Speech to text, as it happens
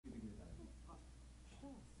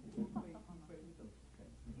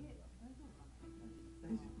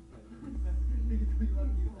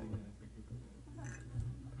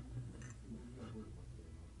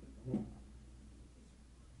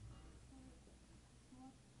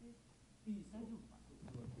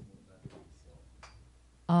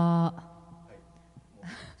あ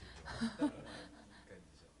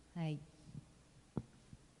はい。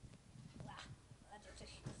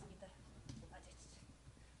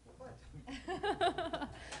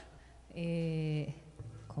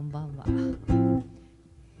こんばんは。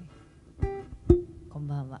こん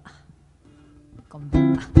ばんは。こんば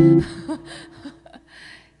んは。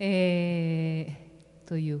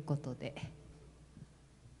ということで、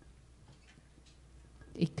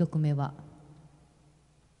1曲目は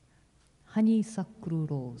ハニーサックル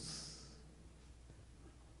ローズ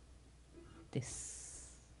です。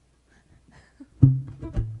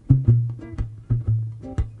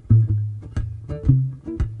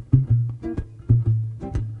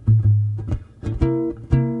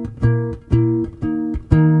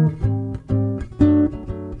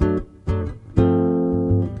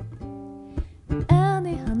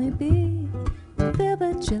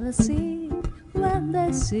When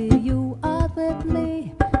they see you out with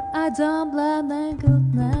me, I don't blame them,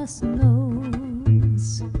 goodness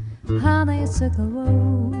knows. Honeysuckle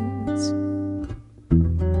rose.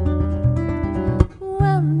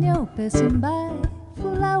 When you're passing by,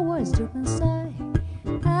 flowers drip inside,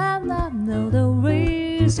 and I know the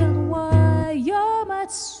reason why you're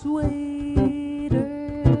much sweeter.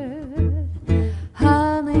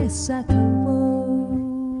 Honeysuckle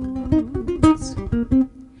rose.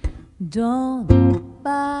 Don't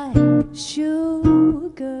buy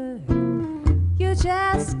sugar, you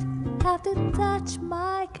just have to touch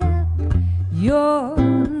my cap. You're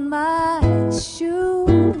my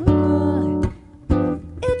sugar.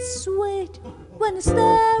 It's sweet when you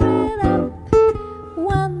stir it up,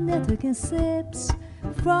 when you're taking sips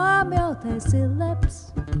from your tasty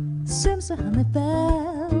lips. Seems the honey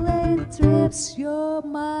valley drips. You're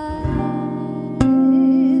my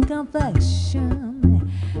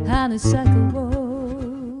complexion, honeysuckle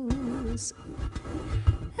rose.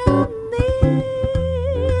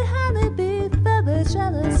 Honeybee, feather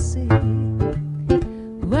jealousy.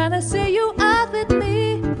 When I see you out with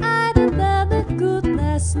me, I don't know the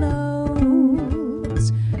goodness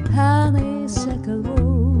knows. Honeysuckle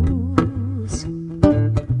rose.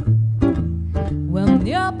 When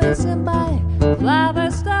you're passing by,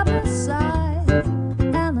 flowers stop aside,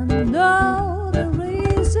 and I know the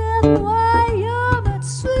reason why you're much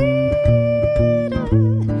sweeter.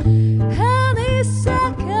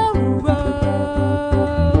 Honeysuckle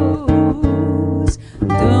rose.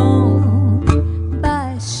 Don't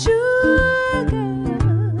buy sugar,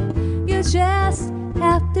 you just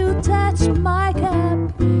have to touch my cap.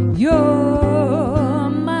 You're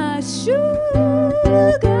my sugar.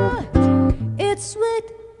 It's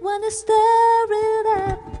sweet when you stir it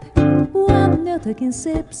up, when you're taking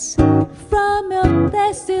sips from your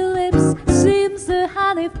tasty lips. Seems the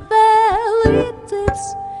honey valley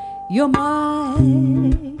tips. You're my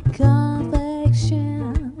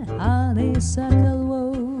confection, honeysuckle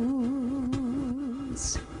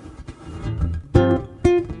rose.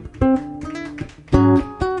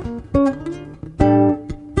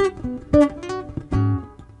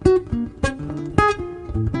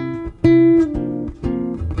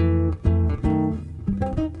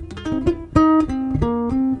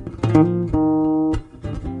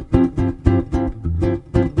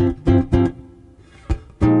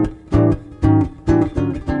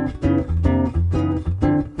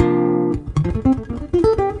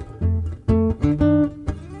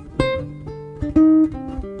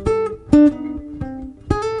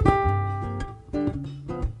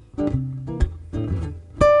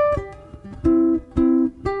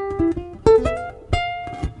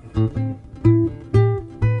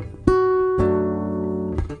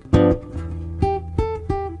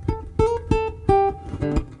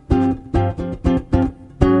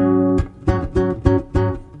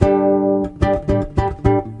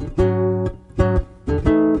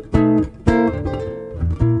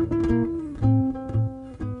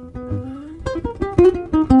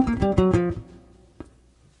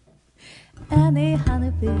 Any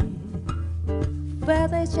honeybee, where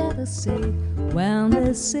they jealousy, when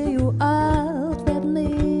they see you out with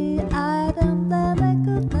me, I don't know the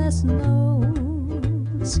goodness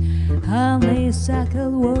knows.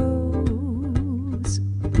 Honeysuckle rose.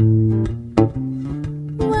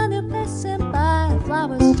 When you're passing by,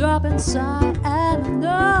 flowers drop inside, and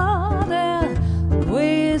know the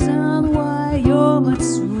reason why you're much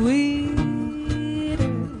sweeter.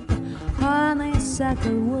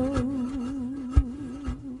 Honeysuckle rose.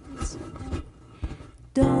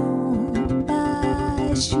 Don't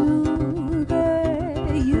buy sugar,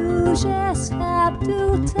 you just have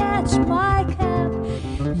to touch my cap.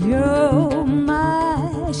 You're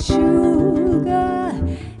my sugar.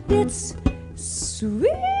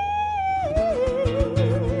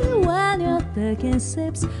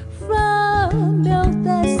 sips from your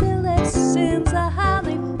tasty lips. Since a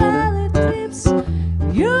honey belly tips,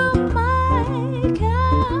 you're my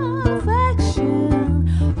confection,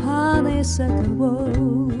 honeysuckle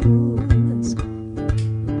rose.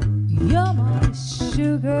 You're my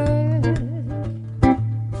sugar,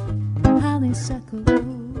 honeysuckle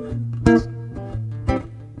rose.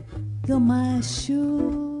 You're my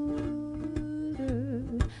sugar,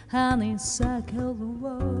 honeysuckle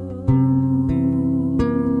rose.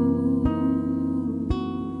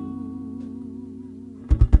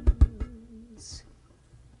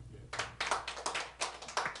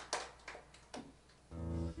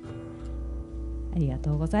 ありが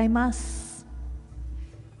とうございます。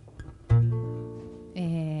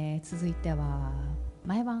続いては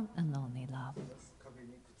毎晩ねラブ。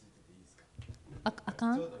あ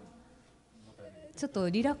かん？ちょっと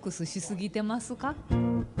リラックスしすぎてますか？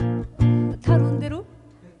たるんでる？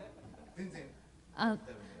あ、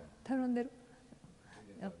たるんでる？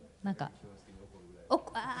なんか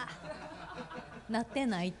なって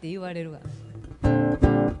ないって言われるわ。立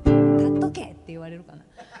っとけって言われるかな。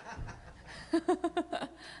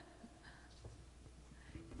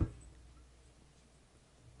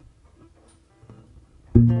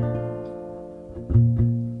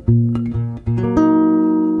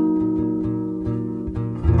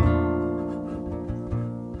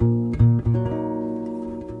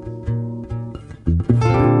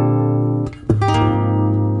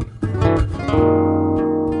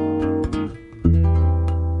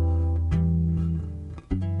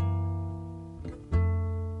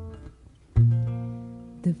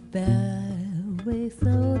The very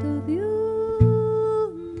thought of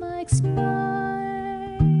you makes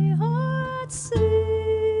my heart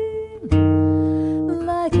sing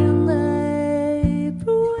like an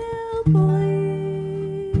April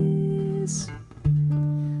breeze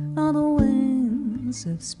on the wings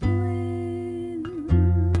of spring.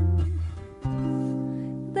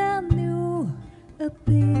 Then you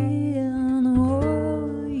appear in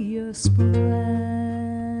all your splendor.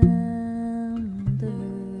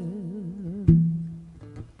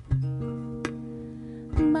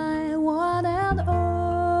 My one and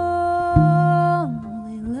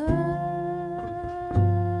only love.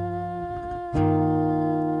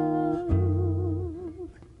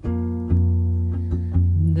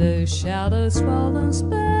 The shadows fall and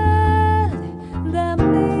spread the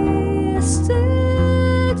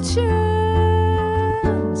mystic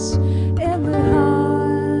charms in the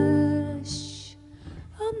hush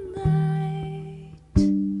of night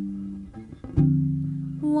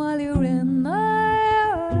while you're in my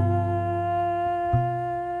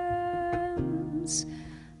arms.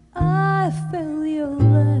 I feel your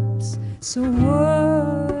lips so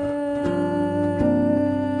warm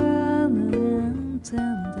and tender.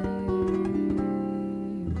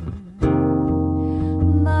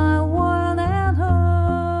 My one and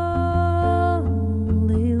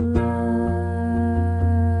only love.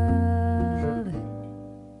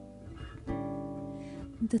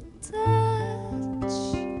 The touch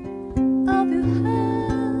of your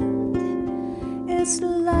hand is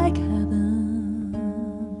like heaven.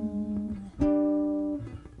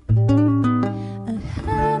 A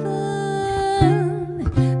heaven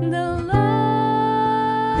the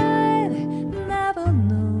light never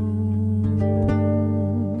known.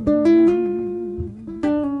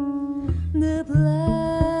 The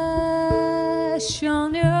blush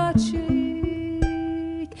on your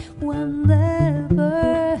cheek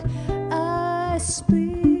whenever I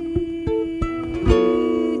speak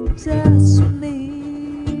tells me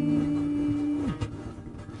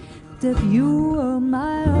that you are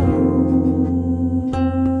my own.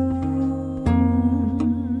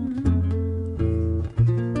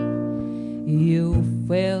 You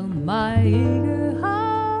fill my eager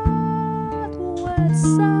heart with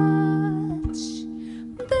such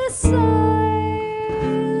desire.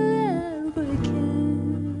 Every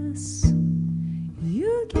kiss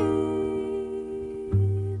you give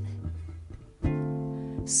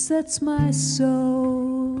sets my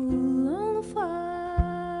soul on fire.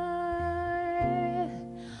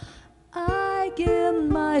 I give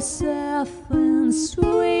myself in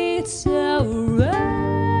sweet surrender.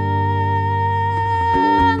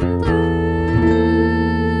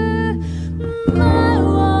 My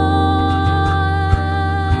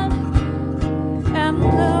one and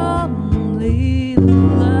only love.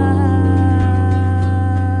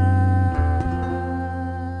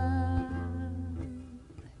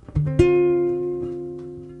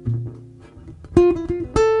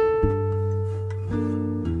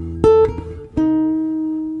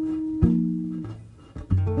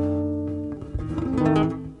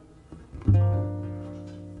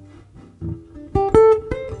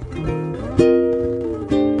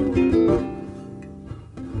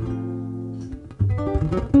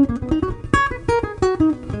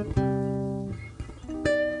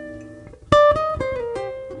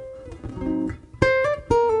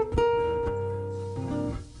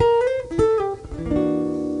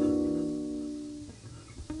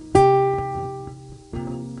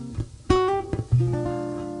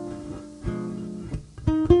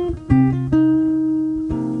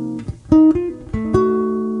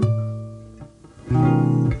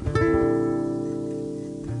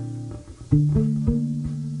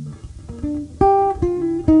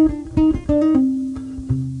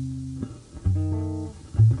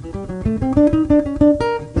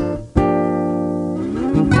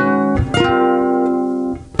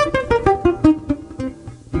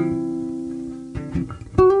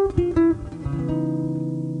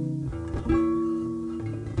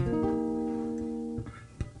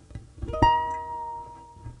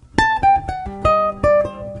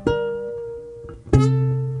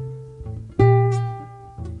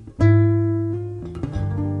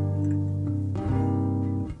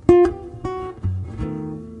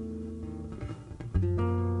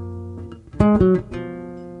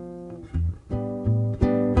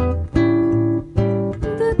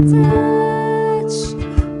 touch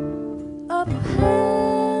of your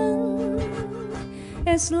hand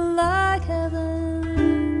is like heaven.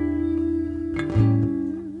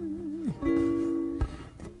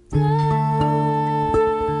 The death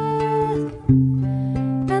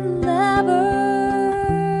and never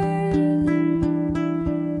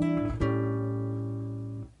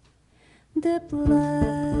the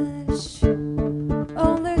blush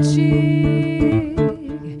on the cheek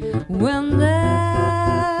whenever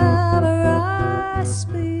I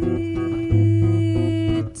speak,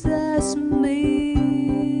 tells me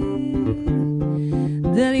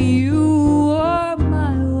that you are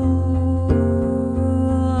my own.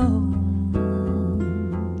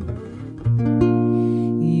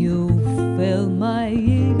 You fill my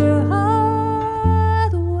eager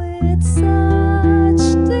heart with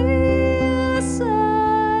such desire.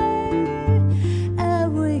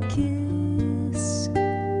 Every kiss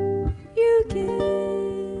you give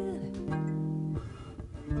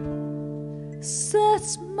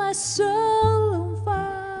sets my soul on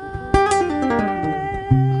fire.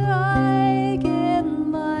 I get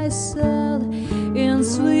myself in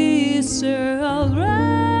sweet surrender.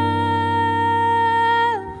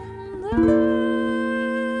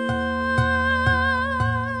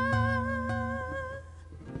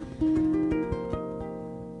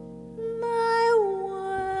 My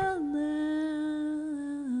one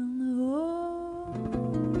and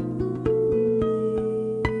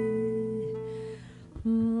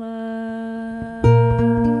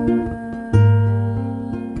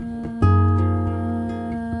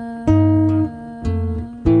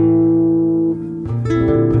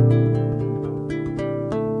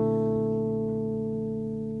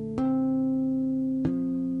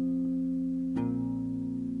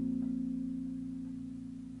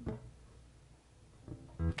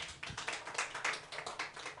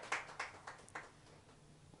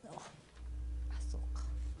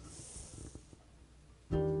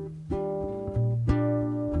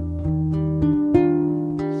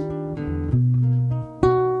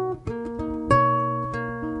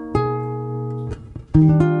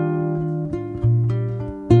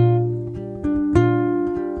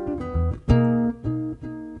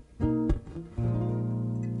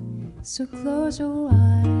so close your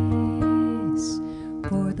eyes,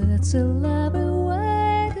 for that's a loving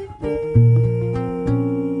way to be.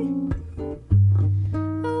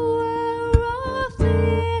 Where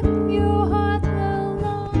often your heart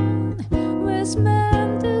alone was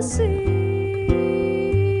meant to see.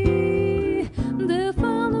 The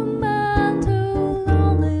fundamental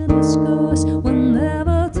loneliness goes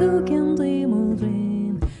whenever two can dream or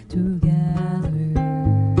dream together.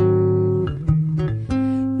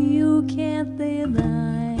 You can't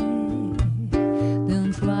deny.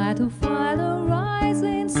 Don't try to find a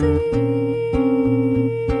rising sea.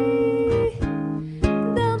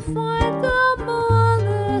 Don't find the moon,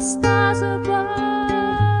 the stars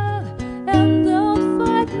above, and don't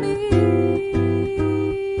fight me.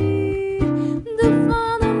 The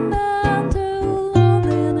fundamental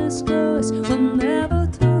loneliness goes whenever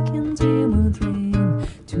two can dream or dream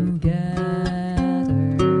together.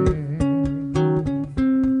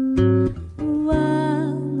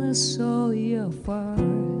 When I saw you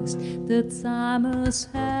first, the time was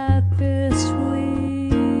happy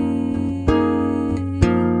sweet.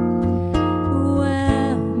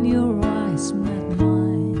 When your eyes met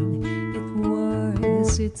mine, it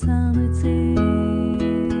was eternity.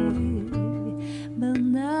 But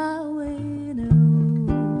now we know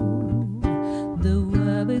the world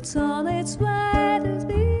it's on its way to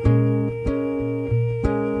be.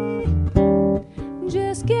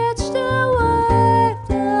 Just catch the wave,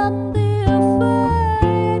 don't be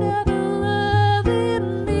afraid of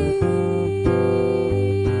loving me.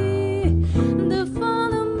 The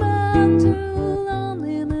fundamental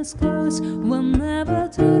loneliness goes whenever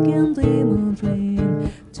two can dream a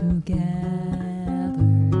dream together.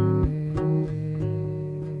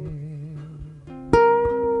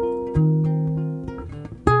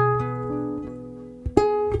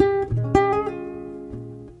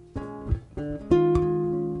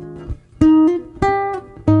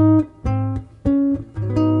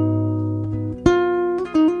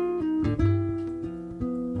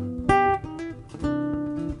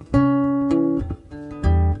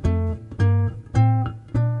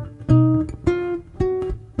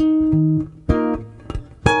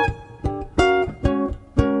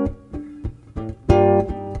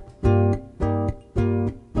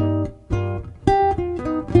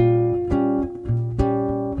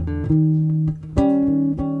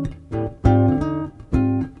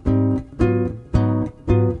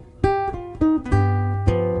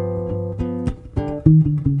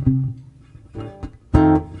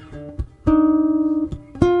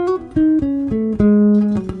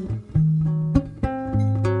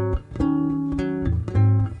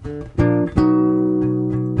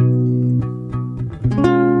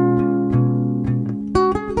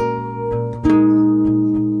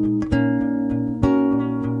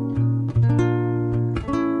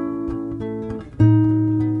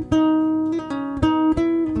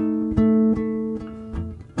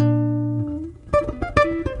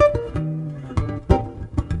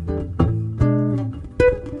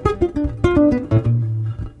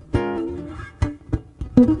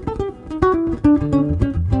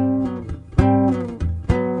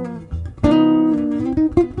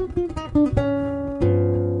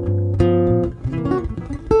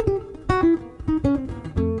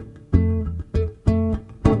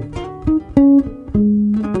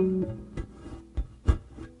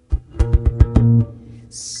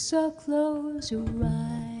 So close your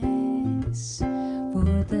eyes, for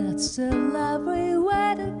that's the lovely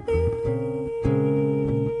way to be.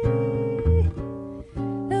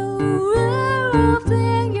 Aware of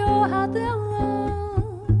thing your heart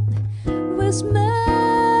alone was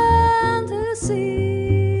meant to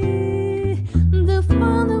see. The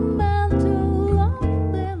fundamental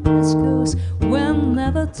loneliness goes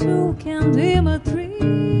whenever two can dream a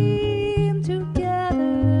dream together.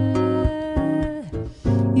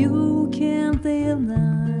 You can't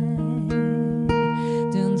deny.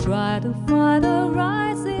 Don't try to find a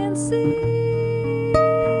rising sea.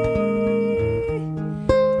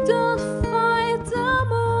 Don't fight the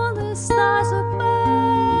moon, the stars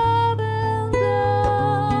above, and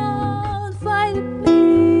don't fight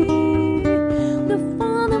me. The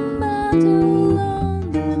fundamental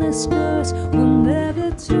loneliness goes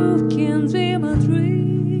whenever two can dream a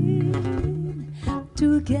dream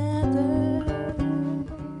together.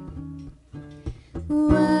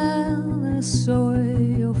 Well, I saw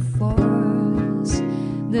your force,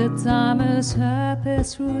 the time is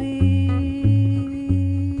tapestry.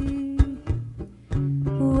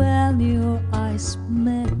 When your eyes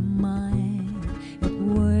met mine, it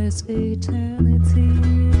was eternity.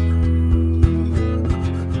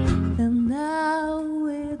 And now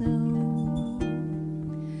we know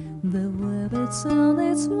the web it's on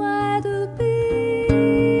its way to be.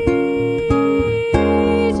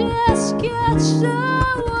 Just catch the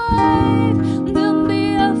wave, don't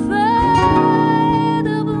be afraid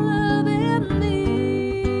of loving me.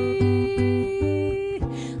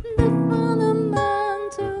 The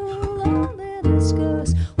fundamental loneliness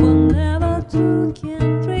goes whenever two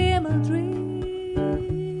can dream a dream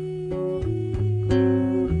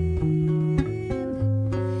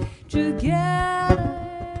together.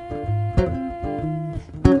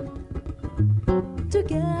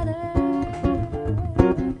 Together.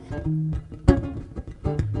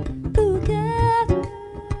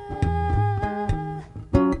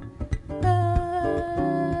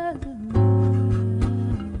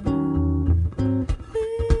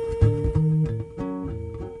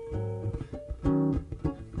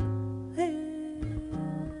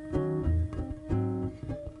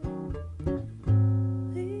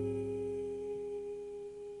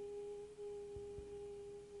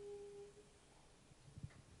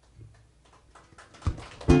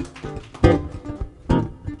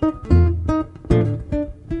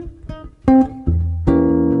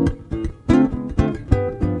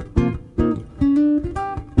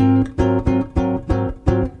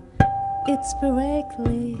 It's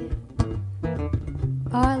correctly,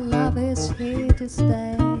 our love is here to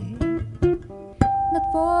stay.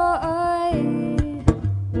 for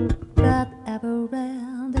that ever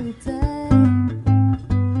end of the day.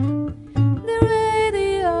 The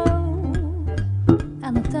radio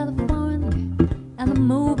and the telephone and the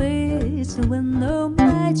movies, the window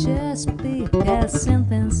might just be as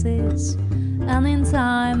sentences. And in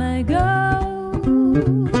time ago,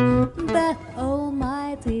 that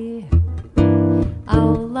almighty,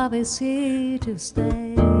 our love is here to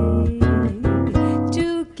stay.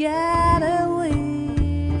 Together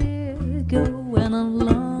we're going a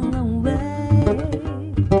long, long way.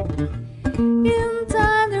 In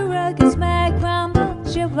time the rockets may crumble,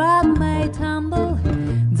 Shabbat may tumble,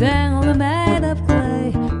 then we're made of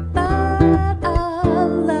clay. But our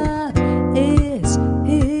love is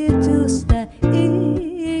here to stay.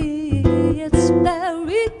 It's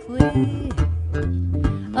very clear,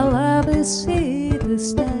 our love is here to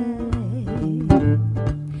stay.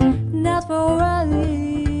 Not for a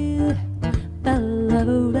year, but love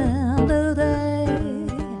around the day.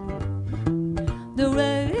 The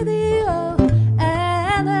radio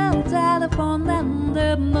and the telephone and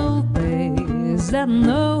the movies that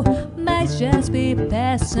know might just be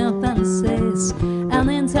past sentences, and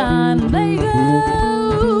in time they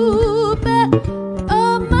go. But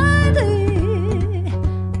almighty,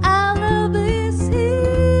 our love is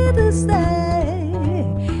here to stay.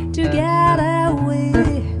 Together we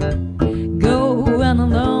go on a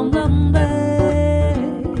long, long day.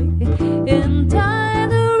 In time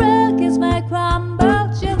the rockets may crumble,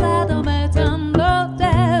 gelato may tumble,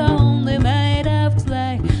 they're only made of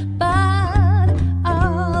clay. But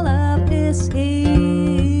our love is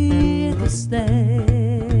here to stay.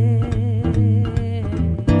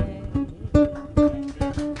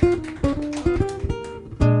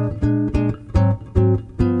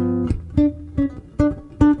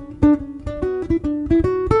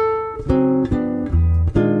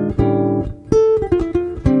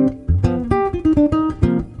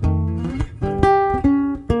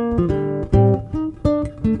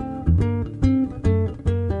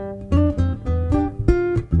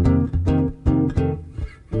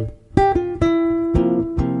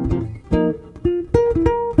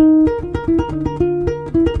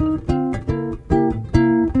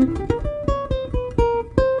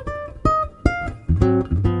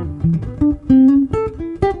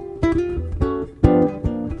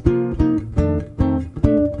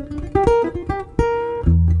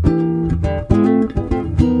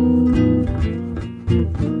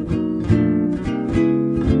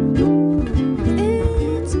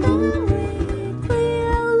 It's very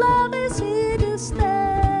clear, love is here to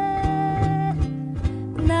stay.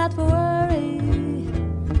 Not for worry,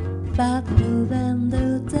 but move and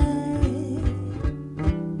the day.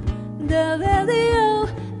 The radio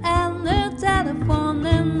and the telephone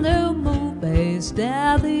and the movies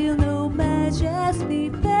that you know may just be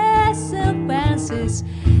past sentences,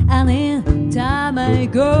 and in time I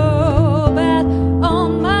go back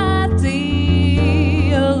on my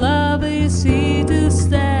dear. Love is here to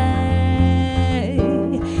stay.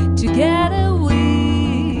 Together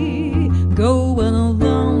we go on a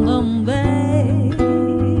long, long way.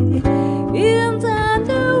 In time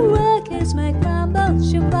the rockets may crumble,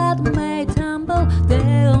 Shabbat may tumble,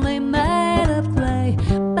 they're only made of clay.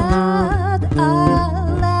 But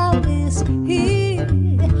our love is here,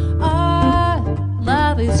 our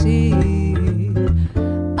love is here,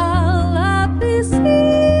 our love is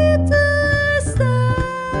here to stay.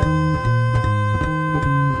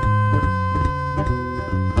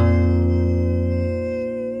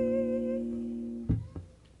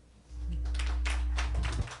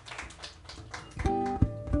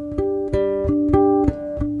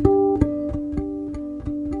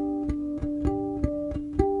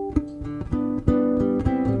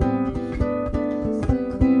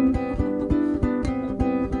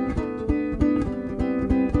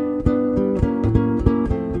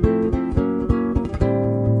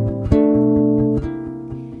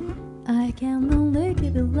 I can only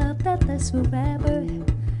give you love that lasts forever,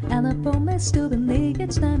 and I promise to be near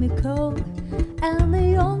each time you call. And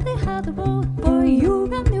the only hard road for you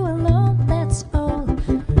and you alone. That's all,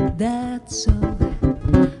 that's all.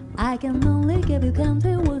 I can only give you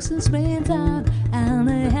country works in springtime, and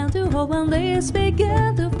a hand to hold when leaves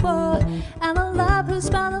begin to fall, and a love who's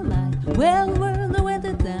found a light well worth the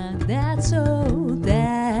winter time. That's all,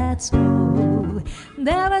 that's all.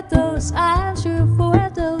 There were those I'm sure for I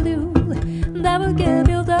told you that will give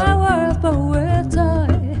you the world for a toy.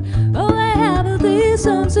 All I have is these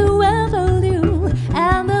songs to unfold you,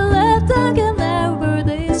 and the love that can never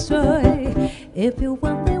destroy. If you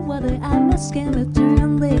want me, what I'm asking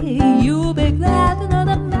eternally, you'll be glad to know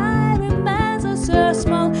that my remains are so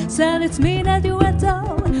small. Said it's me that you adore.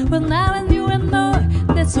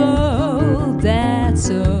 that's all, that's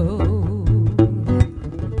all.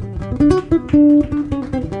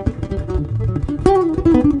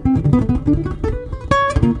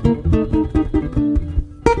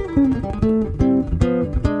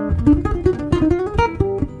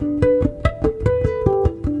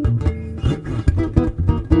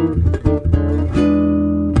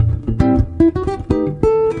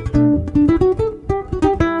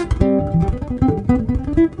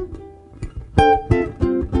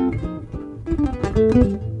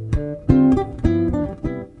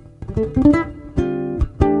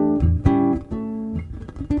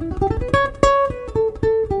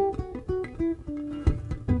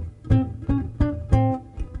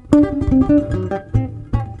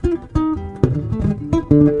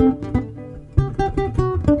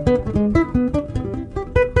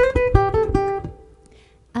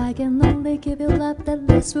 I can only give you love that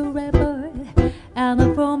lasts forever, and I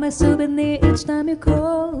promise to be near each time you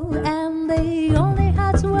call. And the only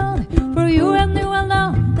hearts around for you and you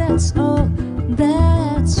alone. That's all,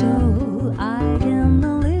 that's all. I can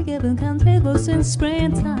only give you comfortable since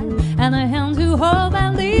springtime, and a hand to hold my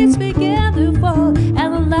leaves begin to fall. And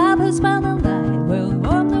a love who's found a light will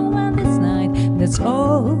warm the one this night. That's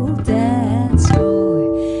all, that's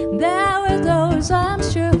all. There were those I'm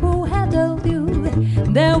sure who had told you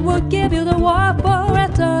that would give you the world for a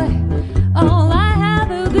toy. All I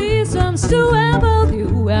have are these arms to hold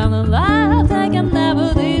you, and a life I can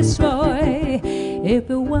never destroy. If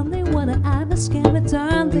you wonder what I'm asking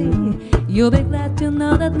eternally, you'll be glad to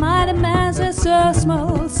know that my demands are so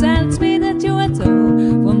small. Sense me that you adore,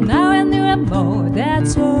 from now and you have more.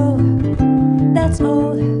 That's all, that's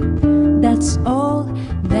all, that's all,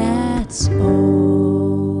 that's all.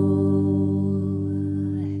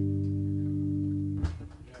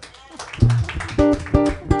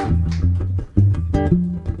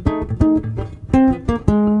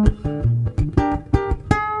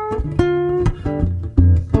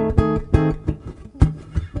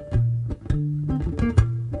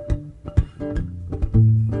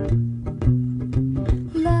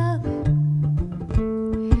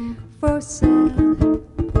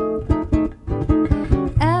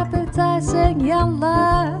 Appetizing young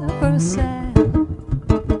love for sale.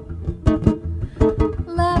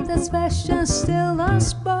 Love that's fashion still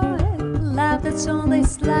unspoiled. Love that's only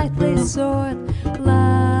slightly soiled.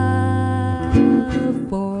 Love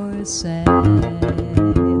for sale.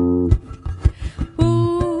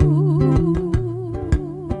 Ooh,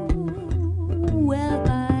 well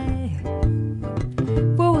I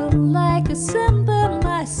would like to assemble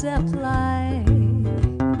my supply.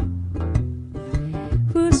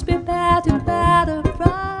 Who's prepared to pay the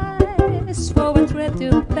price for a trip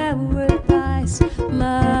to paradise?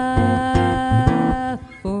 Love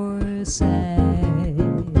for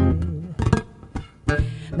sale.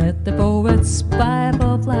 Let the poets pipe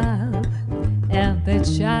of love and the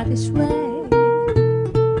childish way.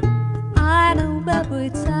 I know every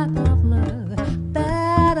type of love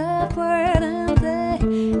better for than they.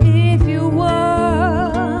 If you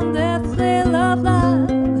want the thrill of love,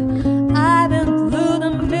 I've been through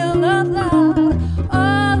the middle of love.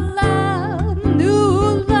 Oh, love,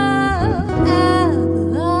 new love,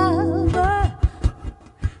 and love,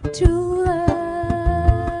 true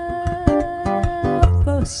love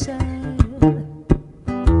for sale.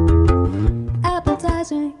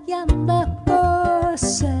 Appetizing young love for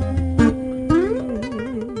sale.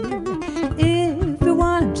 If you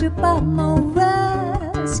want to buy more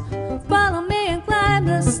rest, follow me and climb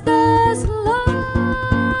the stairs. Love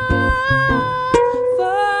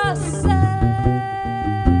for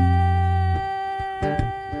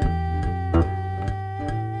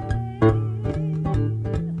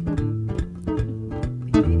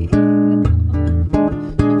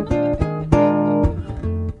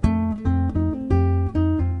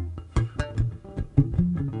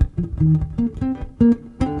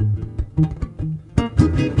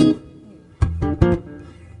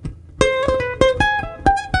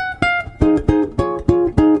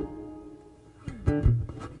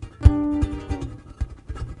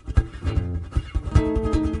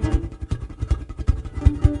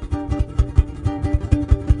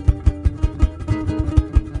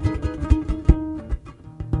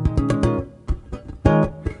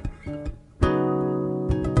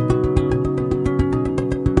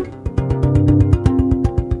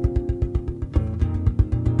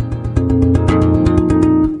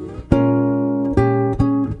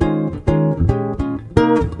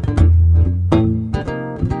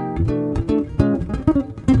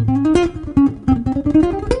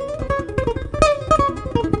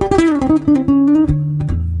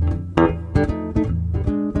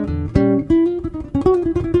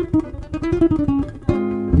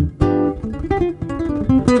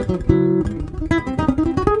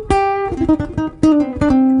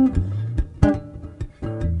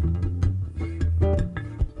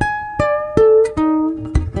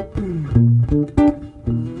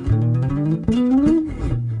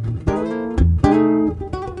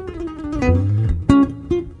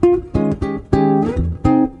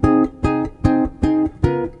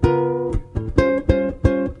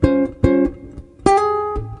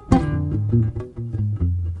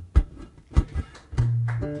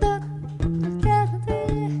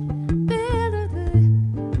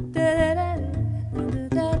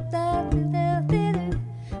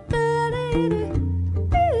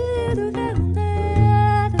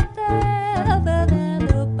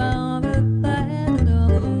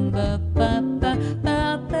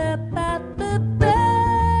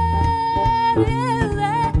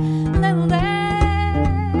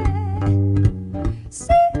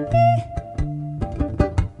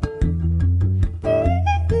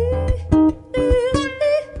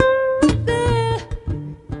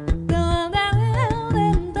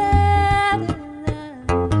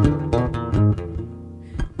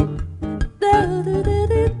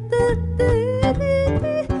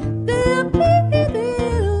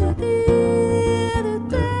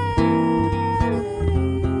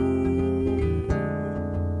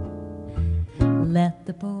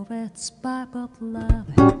poet's pipe of love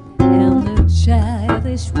in a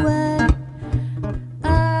childish way.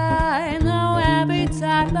 I know every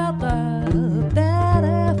type of love that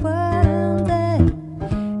ever and day.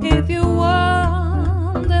 If you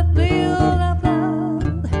want the feel of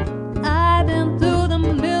love, I've been through the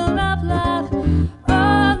mill of love.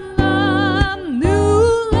 Oh, love,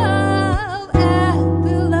 new love, and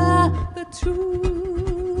the love, the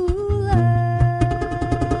true love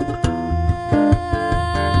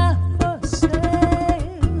for sale.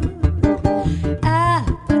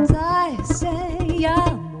 Advertising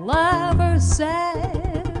young lovers say,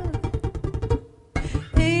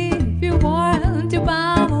 if you want to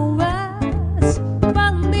buy the West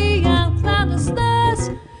from the outlanders,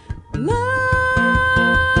 love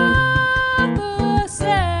for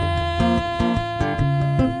sale,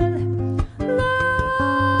 love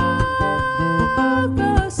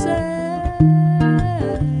for sale,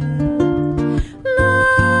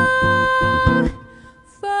 love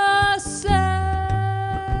for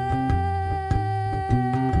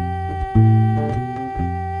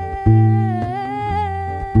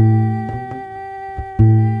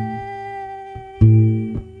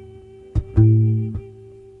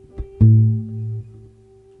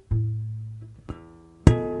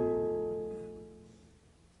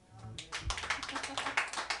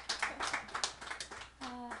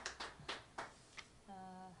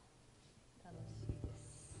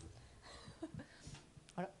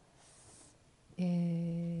あら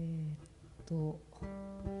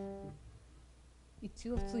一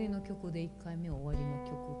応次の曲で1回目終わりの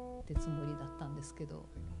曲ってつもりだったんですけど、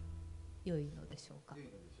良いのでしょうか。いい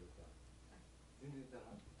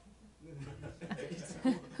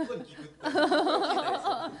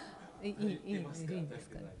んです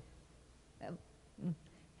かね。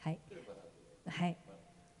はいはい。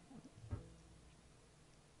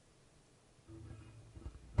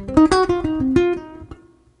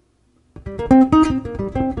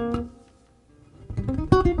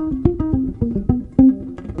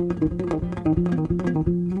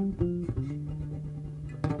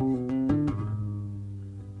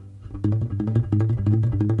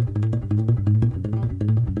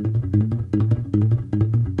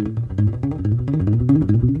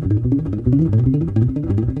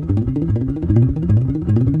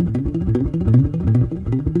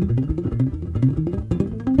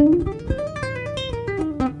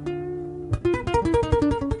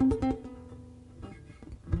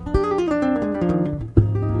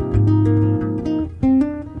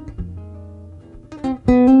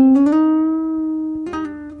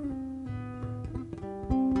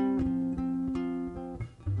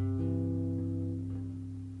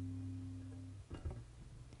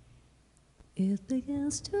It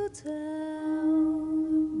begins to tell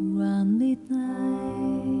round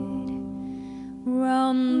midnight,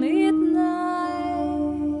 round midnight,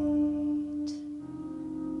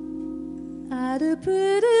 at a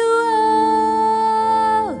pretty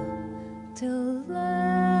well till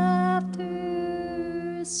laughter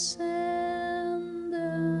sand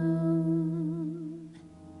down.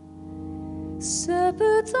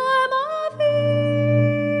 Supper time of healing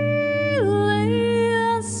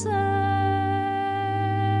and sad,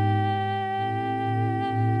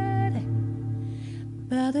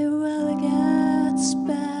 but it really gets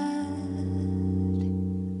bad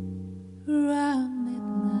round midnight.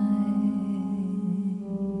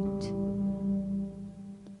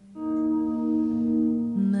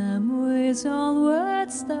 Memories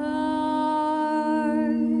onward start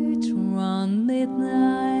round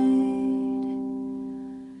midnight,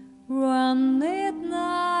 round midnight.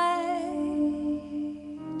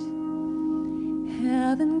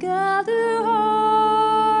 Haven't got the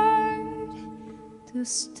heart to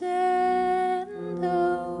stand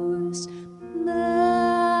those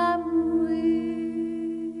memories.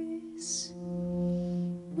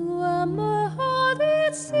 One more heart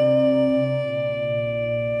is still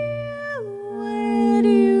with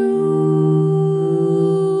you,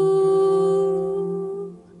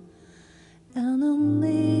 and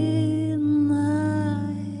only I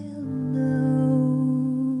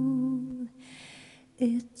know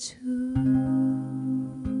it too.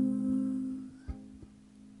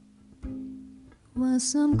 Was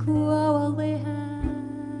some quarrel we had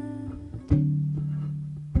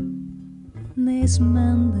needs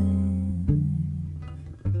mending?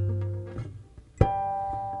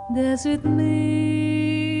 Does it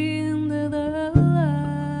mean that our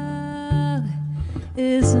love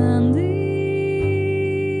is ending?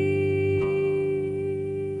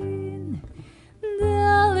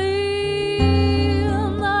 Darling,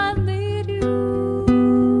 I need you.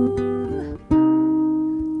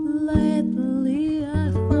 Lately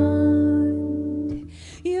I've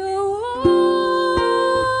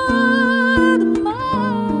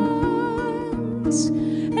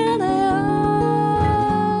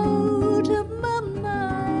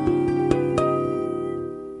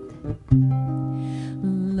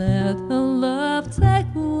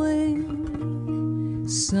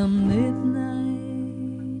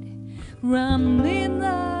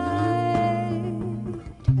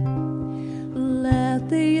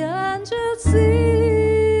sing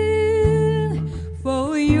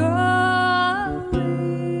for your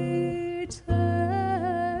returning.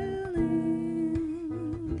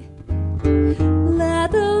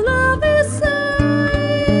 Let the love be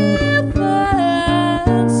safe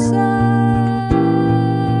and sound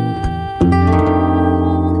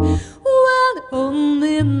when on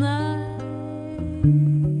midnight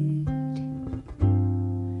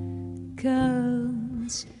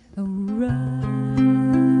comes around.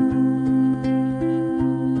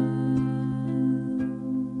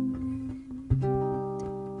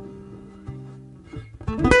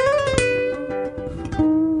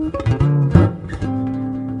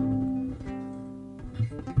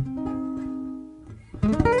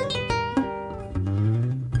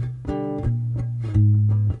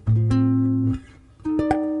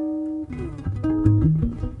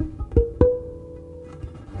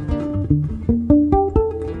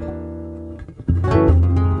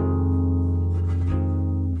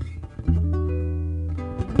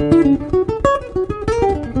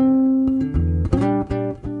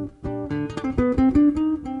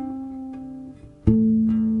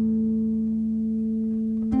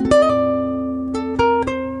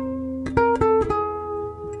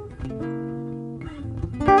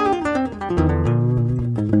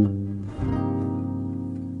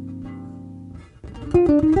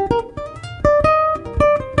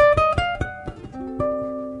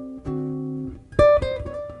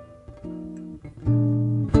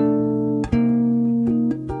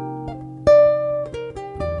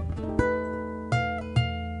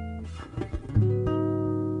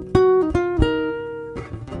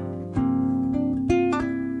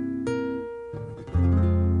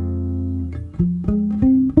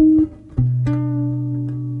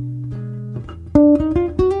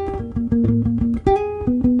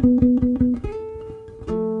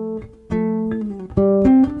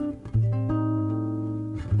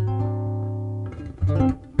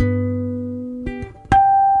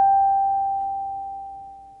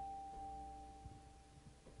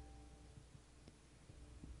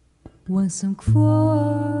 Once some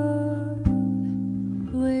quarrel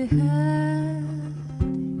we had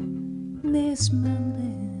this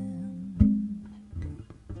morning,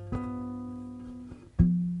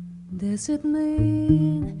 does it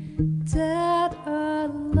mean that our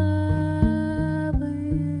love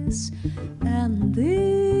is ending?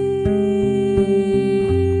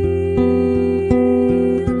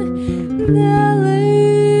 Darling,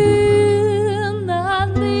 I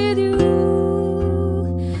need you.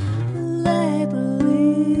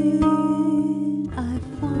 Lately, I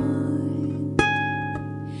find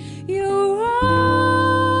your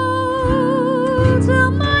arms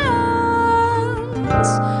in my arms,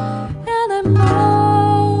 and I'm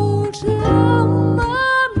out in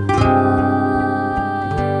my mind.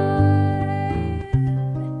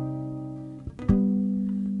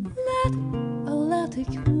 Let electric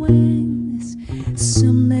wings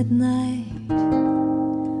soon midnight,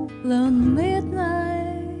 lone midnight.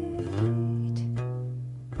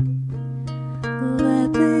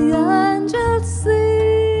 Let the angels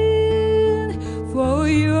sing for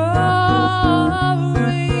your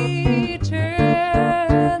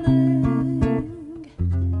returning.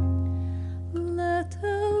 Let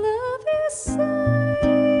the love be safe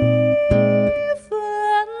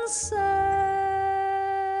and sound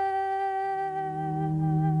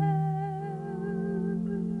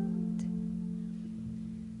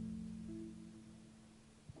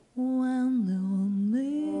when the midnight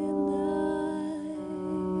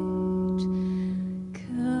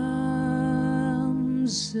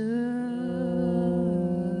comes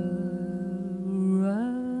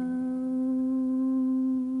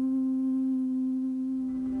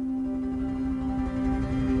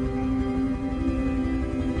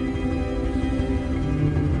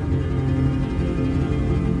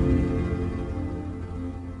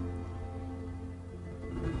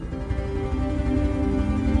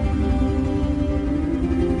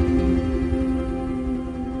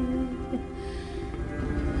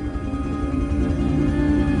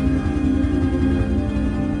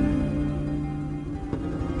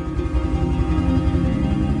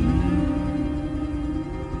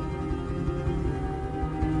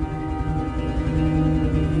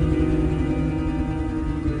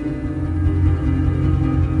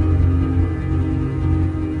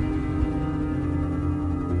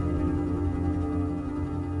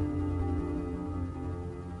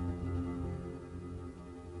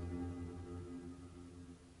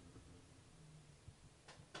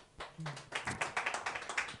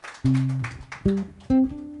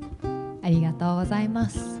ありがとうございま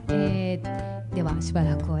す。ではしば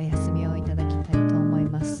らくお休みをいただきたいと思い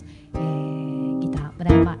ます。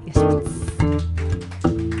村山義光、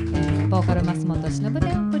ボーカル升本しのぶでお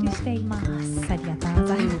送りしています。ありがとうご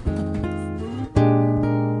ざいます。